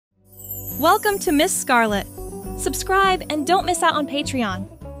Welcome to Miss Scarlett. Subscribe and don't miss out on Patreon.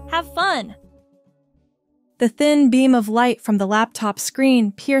 Have fun! The thin beam of light from the laptop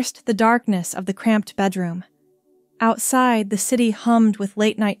screen pierced the darkness of the cramped bedroom. Outside, the city hummed with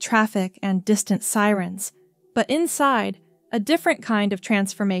late-night traffic and distant sirens, but inside, a different kind of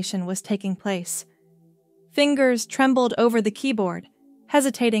transformation was taking place. Fingers trembled over the keyboard,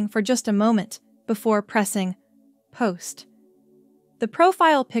 hesitating for just a moment before pressing post. The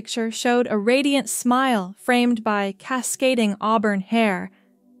profile picture showed a radiant smile framed by cascading auburn hair,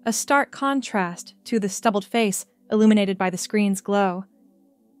 a stark contrast to the stubbled face illuminated by the screen's glow.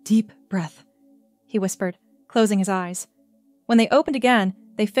 "Deep breath," he whispered, closing his eyes. When they opened again,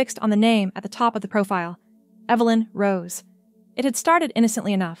 they fixed on the name at the top of the profile, Evelyn Rose. It had started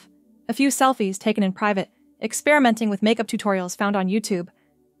innocently enough. A few selfies taken in private, experimenting with makeup tutorials found on YouTube.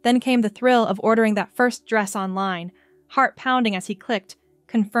 Then came the thrill of ordering that first dress online, heart pounding as he clicked,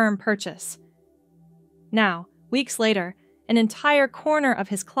 confirm purchase. Now, weeks later, an entire corner of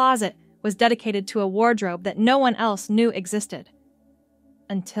his closet was dedicated to a wardrobe that no one else knew existed.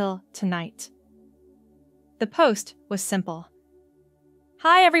 Until tonight. The post was simple.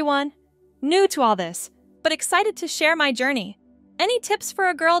 "Hi everyone! New to all this, but excited to share my journey. Any tips for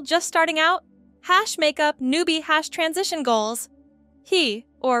a girl just starting out? #makeup newbie #transition goals." He,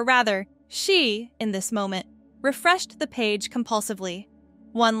 or rather, she, in this moment, refreshed the page compulsively.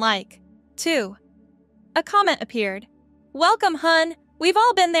 1 like. 2. A comment appeared. "Welcome, hun. We've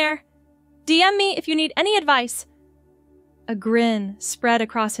all been there. DM me if you need any advice." A grin spread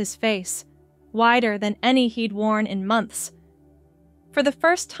across his face, wider than any he'd worn in months. For the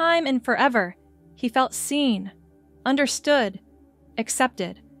first time in forever, he felt seen, understood,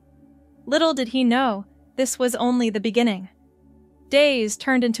 accepted. Little did he know, this was only the beginning. Days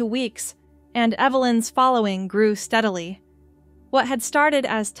turned into weeks, and Evelyn's following grew steadily. What had started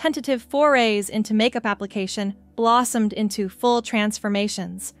as tentative forays into makeup application blossomed into full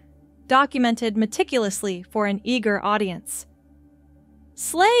transformations, documented meticulously for an eager audience.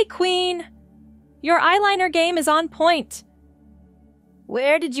 "Slay, queen! Your eyeliner game is on point.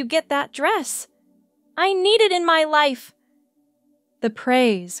 Where did you get that dress? I need it in my life." The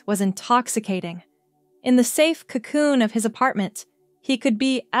praise was intoxicating. In the safe cocoon of his apartment, he could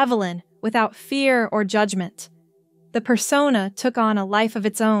be Evelyn without fear or judgment. The persona took on a life of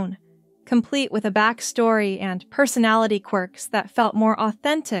its own, complete with a backstory and personality quirks that felt more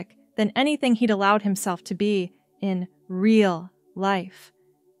authentic than anything he'd allowed himself to be in real life.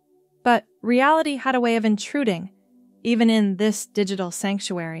 But reality had a way of intruding, even in this digital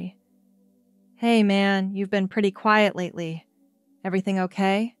sanctuary. "Hey man, you've been pretty quiet lately. Everything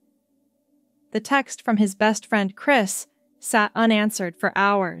okay?" The text from his best friend Chris sat unanswered for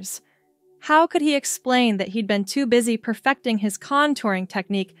hours. How could he explain that he'd been too busy perfecting his contouring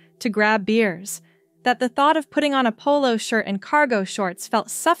technique to grab beers, that the thought of putting on a polo shirt and cargo shorts felt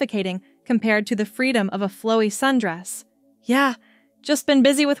suffocating compared to the freedom of a flowy sundress? "Yeah, just been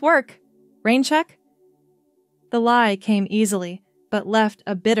busy with work. Rain check?" The lie came easily, but left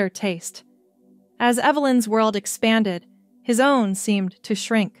a bitter taste. As Evelyn's world expanded, his own seemed to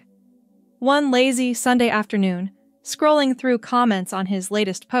shrink. One lazy Sunday afternoon, scrolling through comments on his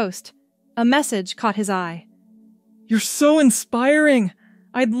latest post, a message caught his eye. "You're so inspiring!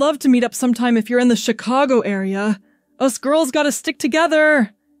 I'd love to meet up sometime if you're in the Chicago area. Us girls gotta stick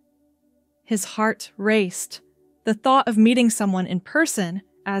together!" His heart raced. The thought of meeting someone in person,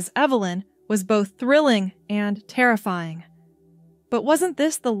 as Evelyn, was both thrilling and terrifying. But wasn't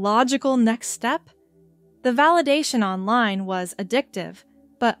this the logical next step? The validation online was addictive,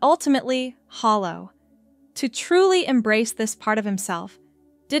 but ultimately hollow. To truly embrace this part of himself,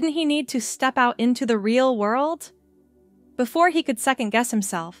 didn't he need to step out into the real world? Before he could second-guess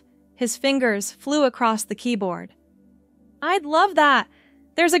himself, his fingers flew across the keyboard. "I'd love that!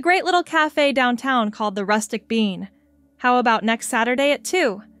 There's a great little cafe downtown called the Rustic Bean. How about next Saturday at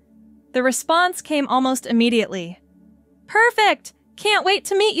 2? The response came almost immediately. "Perfect! Can't wait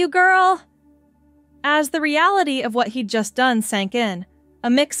to meet you, girl!" As the reality of what he'd just done sank in, a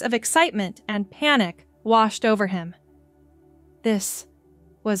mix of excitement and panic washed over him. This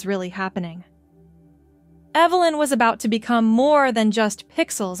was really happening. Evelyn was about to become more than just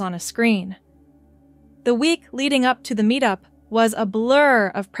pixels on a screen. The week leading up to the meetup was a blur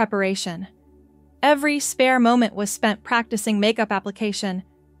of preparation. Every spare moment was spent practicing makeup application,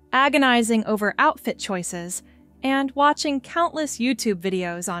 agonizing over outfit choices, and watching countless YouTube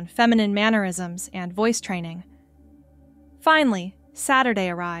videos on feminine mannerisms and voice training. Finally, Saturday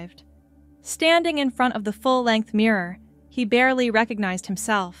arrived. Standing in front of the full-length mirror, he barely recognized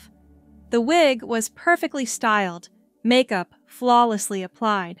himself. The wig was perfectly styled, makeup flawlessly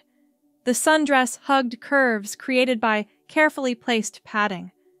applied. The sundress hugged curves created by carefully placed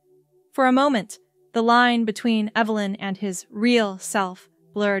padding. For a moment, the line between Evelyn and his real self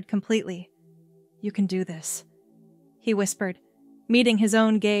blurred completely. "You can do this," he whispered, meeting his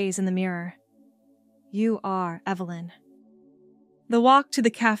own gaze in the mirror. "You are Evelyn." The walk to the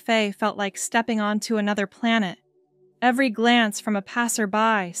cafe felt like stepping onto another planet. Every glance from a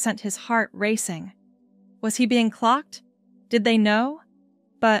passerby sent his heart racing. Was he being clocked? Did they know?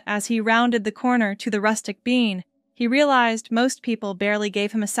 But as he rounded the corner to the rustic bean, he realized most people barely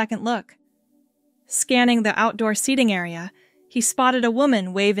gave him a second look. Scanning the outdoor seating area, he spotted a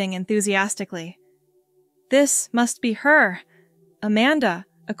woman waving enthusiastically. This must be her, Amanda,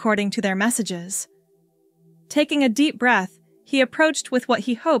 according to their messages. Taking a deep breath, he approached with what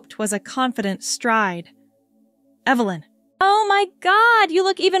he hoped was a confident stride. "Evelyn." "Oh my God, you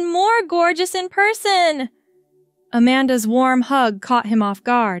look even more gorgeous in person!" Amanda's warm hug caught him off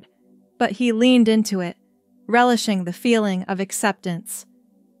guard, but he leaned into it, relishing the feeling of acceptance.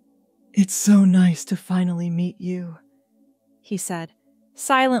 "It's so nice to finally meet you," he said,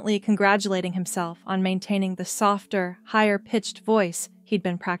 silently congratulating himself on maintaining the softer, higher-pitched voice he'd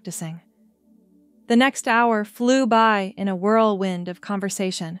been practicing. The next hour flew by in a whirlwind of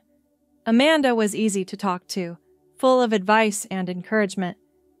conversation. Amanda was easy to talk to, full of advice and encouragement.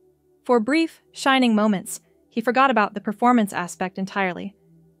 For brief, shining moments, he forgot about the performance aspect entirely.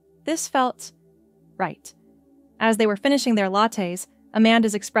 This felt right. As they were finishing their lattes,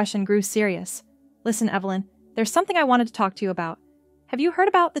 Amanda's expression grew serious. "Listen, Evelyn, there's something I wanted to talk to you about. Have you heard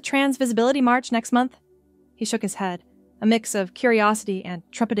about the Trans Visibility March next month?" He shook his head, a mix of curiosity and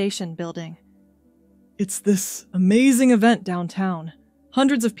trepidation building. "It's this amazing event downtown.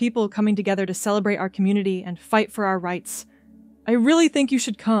 Hundreds of people coming together to celebrate our community and fight for our rights. I really think you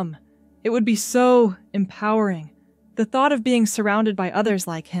should come. It would be so empowering. The thought of being surrounded by others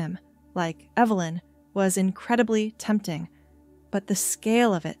like him, like Evelyn, was incredibly tempting. But the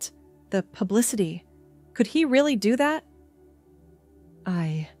scale of it, the publicity, could he really do that?"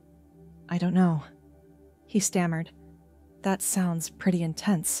 I don't know," he stammered. "That sounds pretty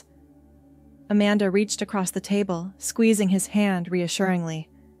intense." Amanda reached across the table, squeezing his hand reassuringly.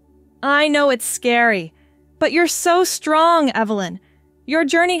 "I know it's scary, but you're so strong, Evelyn. Your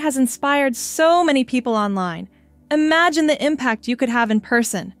journey has inspired so many people online. Imagine the impact you could have in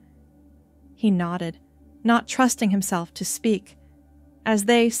person." He nodded, not trusting himself to speak. As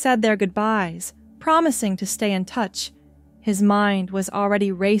they said their goodbyes, promising to stay in touch, his mind was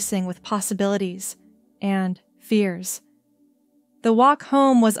already racing with possibilities and fears. The walk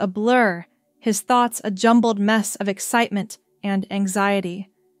home was a blur, his thoughts a jumbled mess of excitement and anxiety.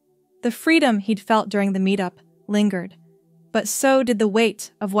 The freedom he'd felt during the meetup lingered, but so did the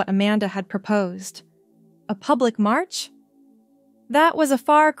weight of what Amanda had proposed. A public march? That was a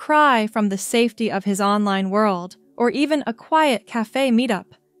far cry from the safety of his online world, or even a quiet cafe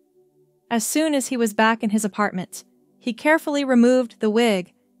meetup. As soon as he was back in his apartment, he carefully removed the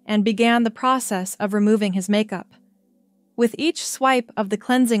wig and began the process of removing his makeup. With each swipe of the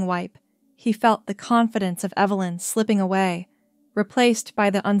cleansing wipe, he felt the confidence of Evelyn slipping away, replaced by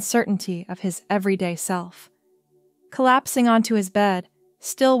the uncertainty of his everyday self. Collapsing onto his bed,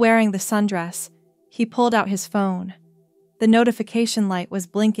 still wearing the sundress, he pulled out his phone. The notification light was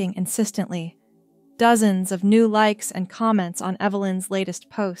blinking insistently. Dozens of new likes and comments on Evelyn's latest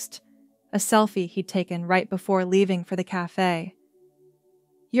post, a selfie he'd taken right before leaving for the cafe.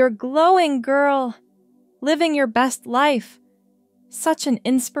 "You're glowing, girl! Living your best life! Such an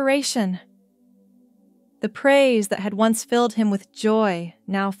inspiration!" The praise that had once filled him with joy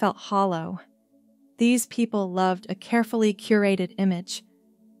now felt hollow. These people loved a carefully curated image,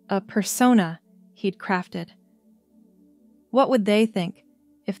 a persona he'd crafted. What would they think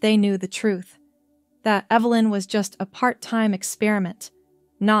if they knew the truth? That Evelyn was just a part-time experiment,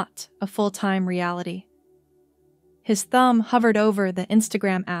 not a full-time reality. His thumb hovered over the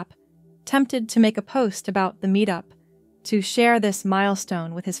Instagram app, tempted to make a post about the meetup, to share this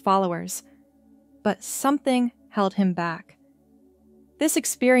milestone with his followers. But something held him back. This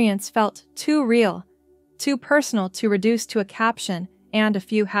experience felt too real, too personal to reduce to a caption and a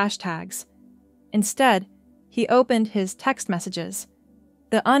few hashtags. Instead, he opened his text messages.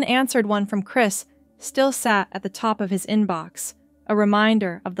 The unanswered one from Chris still sat at the top of his inbox, a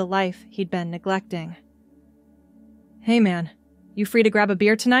reminder of the life he'd been neglecting. "Hey man, you free to grab a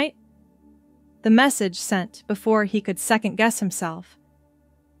beer tonight?" The message sent before he could second-guess himself.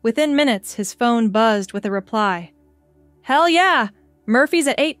 Within minutes, his phone buzzed with a reply. "Hell yeah! Murphy's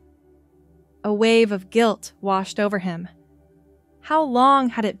at 8. A wave of guilt washed over him. How long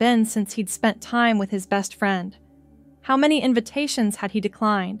had it been since he'd spent time with his best friend? How many invitations had he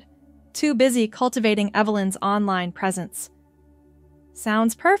declined? too busy cultivating Evelyn's online presence.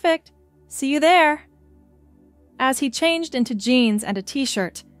 "Sounds perfect. See you there." As he changed into jeans and a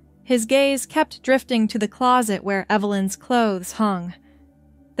t-shirt, his gaze kept drifting to the closet where Evelyn's clothes hung.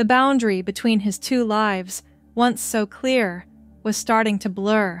 The boundary between his two lives, once so clear, was starting to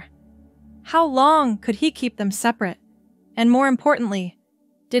blur. How long could he keep them separate? And more importantly,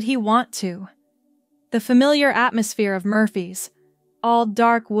 did he want to? The familiar atmosphere of Murphy's, all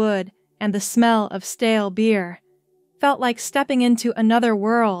dark wood and the smell of stale beer, felt like stepping into another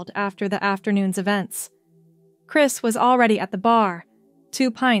world after the afternoon's events. Chris was already at the bar,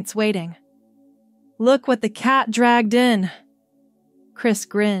 2 pints waiting. "Look what the cat dragged in." Chris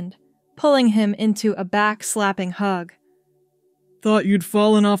grinned, pulling him into a back-slapping hug. "Thought you'd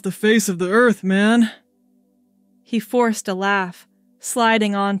fallen off the face of the earth, man." He forced a laugh,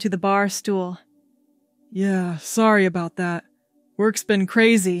 sliding onto the bar stool. "Yeah, sorry about that. Work's been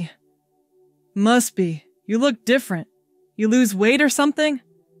crazy." "Must be. You look different. You lose weight or something?"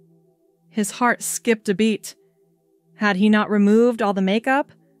 His heart skipped a beat. Had he not removed all the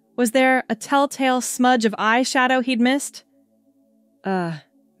makeup? Was there a telltale smudge of eyeshadow he'd missed?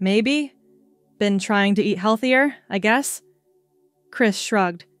 Maybe? Been trying to eat healthier, I guess? Chris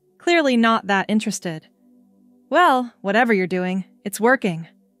shrugged, clearly not that interested. "Well, whatever you're doing, it's working.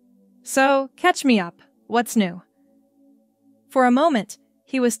 So, catch me up. What's new?" For a moment,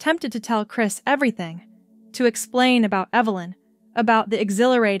 he was tempted to tell Chris everything, to explain about Evelyn, about the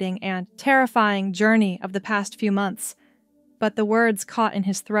exhilarating and terrifying journey of the past few months, but the words caught in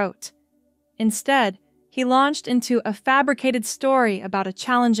his throat. Instead, he launched into a fabricated story about a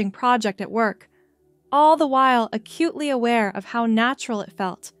challenging project at work, all the while acutely aware of how natural it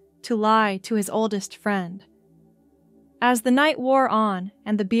felt to lie to his oldest friend. As the night wore on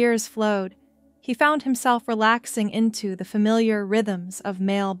and the beers flowed, he found himself relaxing into the familiar rhythms of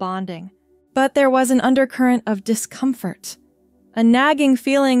male bonding. But there was an undercurrent of discomfort, a nagging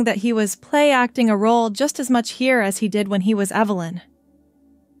feeling that he was play-acting a role just as much here as he did when he was Evelyn.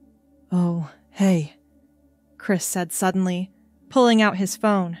 "Oh, hey," Chris said suddenly, pulling out his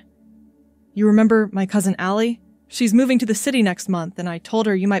phone. "You remember my cousin Allie? She's moving to the city next month, and I told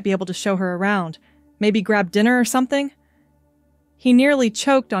her you might be able to show her around. Maybe grab dinner or something?" He nearly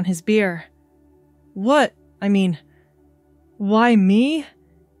choked on his beer. "What? Why me?"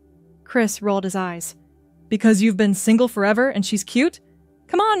 Chris rolled his eyes. "Because you've been single forever and she's cute?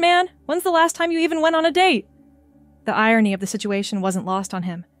 Come on, man, when's the last time you even went on a date?" The irony of the situation wasn't lost on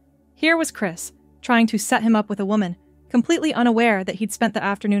him. Here was Chris, trying to set him up with a woman, completely unaware that he'd spent the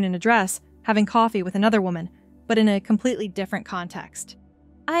afternoon in a dress, having coffee with another woman, but in a completely different context.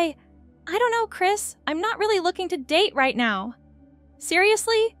 I don't know, Chris. I'm not really looking to date right now."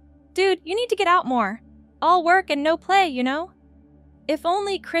 "Seriously? Dude, you need to get out more. All work and no play, you know?" If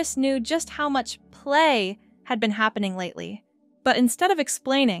only Chris knew just how much play had been happening lately. But instead of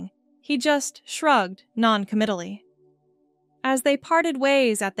explaining, he just shrugged non-committally. As they parted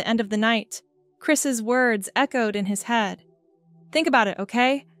ways at the end of the night, Chris's words echoed in his head. "Think about it,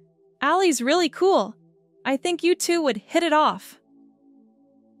 okay? Allie's really cool. I think you two would hit it off."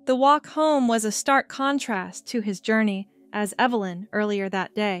 The walk home was a stark contrast to his journey as Evelyn earlier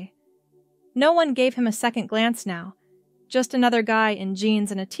that day. No one gave him a second glance now, just another guy in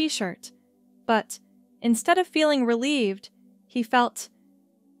jeans and a t-shirt. But instead of feeling relieved, he felt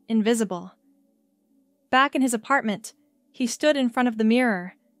invisible. Back in his apartment, he stood in front of the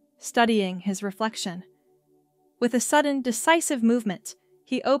mirror, studying his reflection. With a sudden, decisive movement,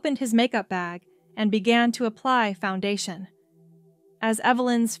 he opened his makeup bag and began to apply foundation. As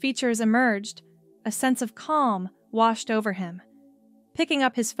Evelyn's features emerged, a sense of calm washed over him. Picking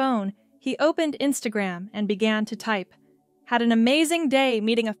up his phone, he opened Instagram and began to type, "Had an amazing day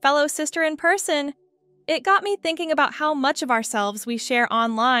meeting a fellow sister in person. It got me thinking about how much of ourselves we share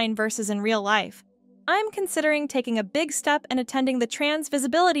online versus in real life. I'm considering taking a big step and attending the Trans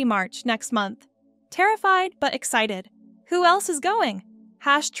Visibility March next month. Terrified but excited. Who else is going?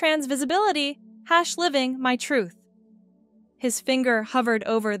 #transvisibility, #living my truth." His finger hovered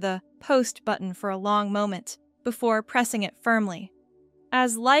over the post button for a long moment before pressing it firmly.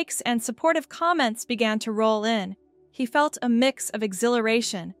 As likes and supportive comments began to roll in, he felt a mix of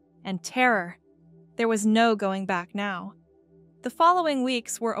exhilaration and terror. There was no going back now. The following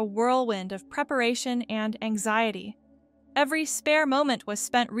weeks were a whirlwind of preparation and anxiety. Every spare moment was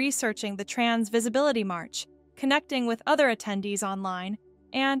spent researching the Trans Visibility March, connecting with other attendees online,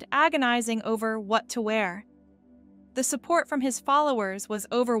 and agonizing over what to wear. The support from his followers was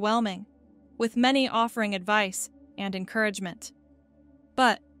overwhelming, with many offering advice and encouragement.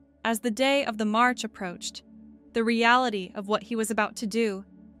 But as the day of the march approached, the reality of what he was about to do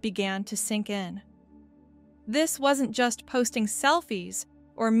began to sink in. This wasn't just posting selfies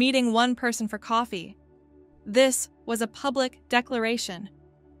or meeting one person for coffee. This was a public declaration,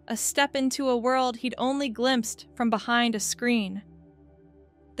 a step into a world he'd only glimpsed from behind a screen.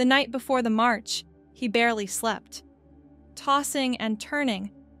 The night before the march, he barely slept. Tossing and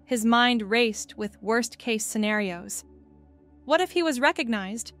turning, his mind raced with worst-case scenarios. What if he was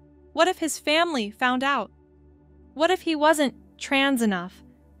recognized? What if his family found out? What if he wasn't trans enough,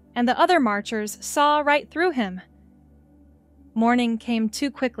 and the other marchers saw right through him? Morning came too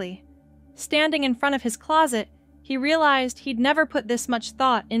quickly. Standing in front of his closet, he realized he'd never put this much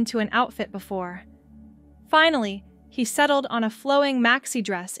thought into an outfit before. Finally, he settled on a flowing maxi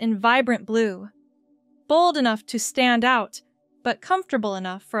dress in vibrant blue. Bold enough to stand out, but comfortable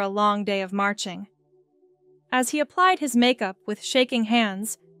enough for a long day of marching. As he applied his makeup with shaking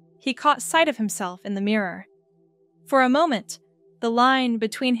hands, he caught sight of himself in the mirror. For a moment, the line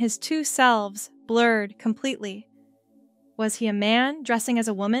between his two selves blurred completely. Was he a man dressing as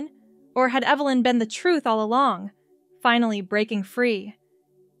a woman, or had Evelyn been the truth all along, finally breaking free?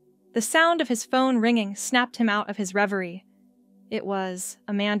 The sound of his phone ringing snapped him out of his reverie. It was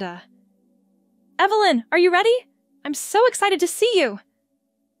Amanda. "Evelyn, are you ready? I'm so excited to see you!"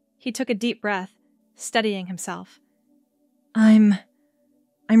 He took a deep breath, steadying himself. I'm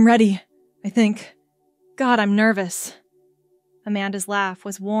ready, I think. God, I'm nervous." Amanda's laugh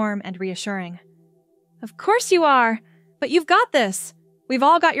was warm and reassuring. "Of course you are, but you've got this. We've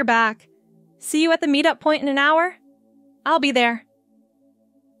all got your back. See you at the meetup point in an hour? I'll be there."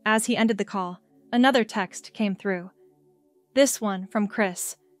 As he ended the call, another text came through. This one from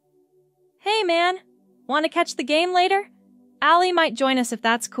Chris. "Hey man, want to catch the game later? Allie might join us if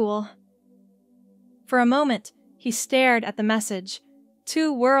that's cool." For a moment, he stared at the message,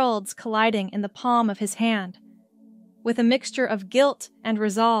 two worlds colliding in the palm of his hand. With a mixture of guilt and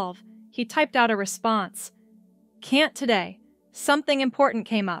resolve, he typed out a response. "Can't today. Something important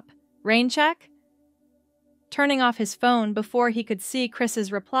came up. Rain check?" Turning off his phone before he could see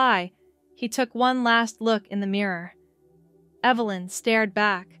Chris's reply, he took one last look in the mirror. Evelyn stared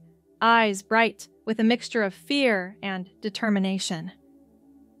back, eyes bright with a mixture of fear and determination.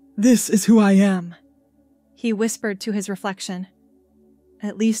 "This is who I am," he whispered to his reflection.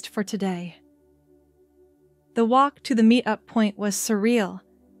 "At least for today." The walk to the meet-up point was surreal.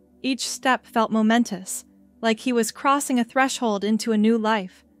 Each step felt momentous, like he was crossing a threshold into a new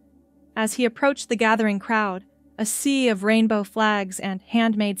life. As he approached the gathering crowd, a sea of rainbow flags and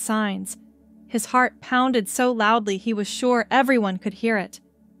handmade signs, his heart pounded so loudly he was sure everyone could hear it.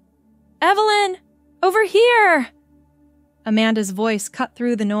 "Evelyn! Over here!" Amanda's voice cut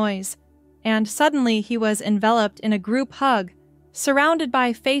through the noise, and suddenly he was enveloped in a group hug, surrounded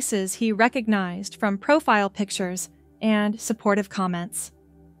by faces he recognized from profile pictures and supportive comments.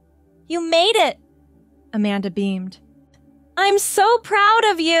 "You made it!" Amanda beamed. "I'm so proud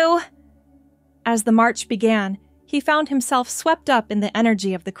of you!" As the march began, he found himself swept up in the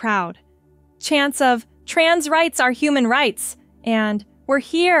energy of the crowd. Chants of "Trans rights are human rights" and "We're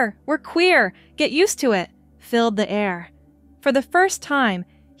here, we're queer, get used to it" filled the air. For the first time,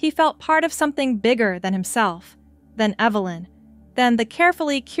 he felt part of something bigger than himself, than Evelyn, than the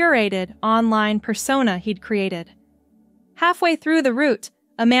carefully curated online persona he'd created. Halfway through the route,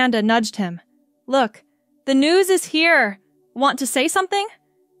 Amanda nudged him. "Look, the news is here. Want to say something?"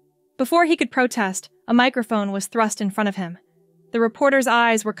 Before he could protest, a microphone was thrust in front of him. The reporter's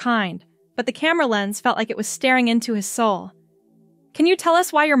eyes were kind, but the camera lens felt like it was staring into his soul. "Can you tell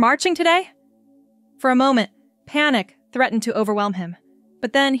us why you're marching today?" For a moment, panic threatened to overwhelm him,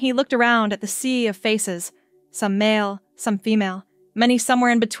 but then he looked around at the sea of faces, some male, some female, many somewhere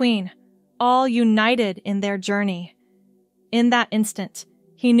in between, all united in their journey. In that instant,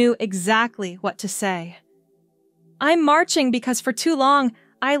 he knew exactly what to say. "I'm marching because for too long,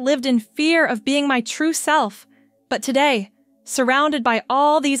 I lived in fear of being my true self. But today, surrounded by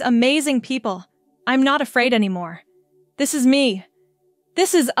all these amazing people, I'm not afraid anymore. This is me.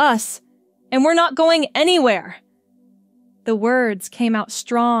 This is us. And we're not going anywhere." The words came out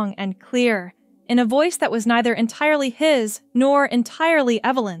strong and clear, in a voice that was neither entirely his nor entirely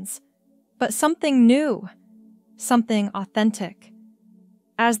Evelyn's, but something new, something authentic.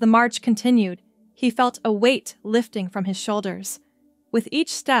 As the march continued, he felt a weight lifting from his shoulders. With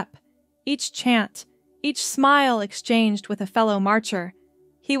each step, each chant, each smile exchanged with a fellow marcher,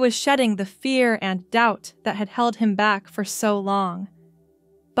 he was shedding the fear and doubt that had held him back for so long.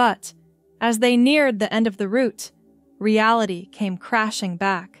 But, as they neared the end of the route, reality came crashing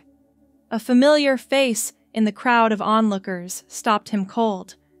back. A familiar face in the crowd of onlookers stopped him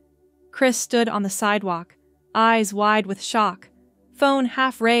cold. Chris stood on the sidewalk, eyes wide with shock, phone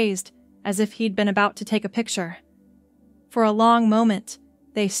half raised as if he'd been about to take a picture. For a long moment,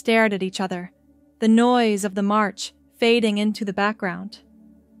 they stared at each other, the noise of the march fading into the background.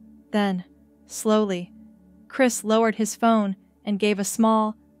 Then, slowly, Chris lowered his phone and gave a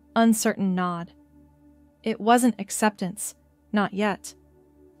small, uncertain nod. It wasn't acceptance, not yet,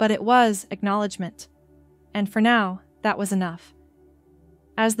 but it was acknowledgement, and for now, that was enough.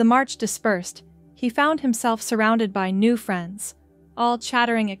 As the march dispersed, he found himself surrounded by new friends, all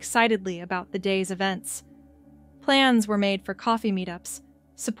chattering excitedly about the day's events. Plans were made for coffee meetups,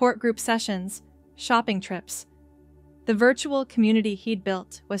 support group sessions, shopping trips. The virtual community he'd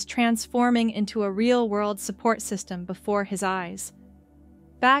built was transforming into a real-world support system before his eyes.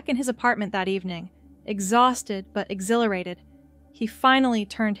 Back in his apartment that evening, exhausted but exhilarated, he finally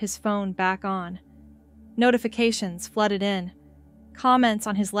turned his phone back on. Notifications flooded in. Comments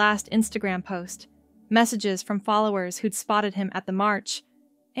on his last Instagram post, messages from followers who'd spotted him at the march,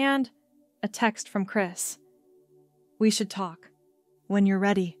 and a text from Chris. "We should talk. When you're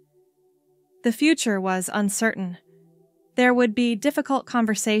ready." The future was uncertain. There would be difficult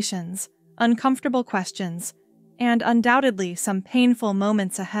conversations, uncomfortable questions, and undoubtedly some painful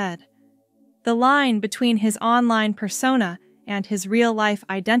moments ahead. The line between his online persona and his real-life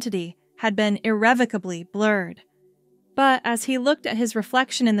identity had been irrevocably blurred. But as he looked at his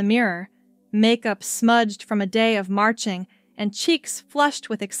reflection in the mirror, makeup smudged from a day of marching and cheeks flushed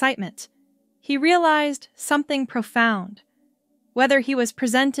with excitement, he realized something profound. Whether he was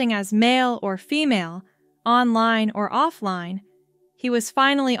presenting as male or female, online or offline, he was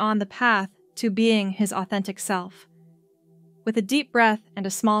finally on the path to being his authentic self. With a deep breath and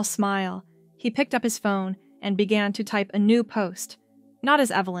a small smile, he picked up his phone and began to type a new post, not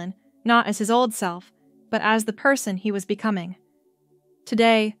as Evelyn, not as his old self, but as the person he was becoming.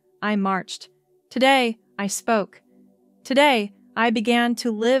 Today, I marched. Today, I spoke. Today, I began to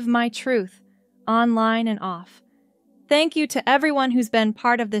live my truth, online and off. Thank you to everyone who's been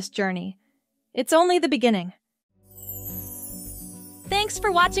part of this journey. It's only the beginning. Thanks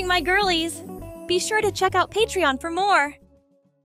for watching, my girlies! Be sure to check out Patreon for more!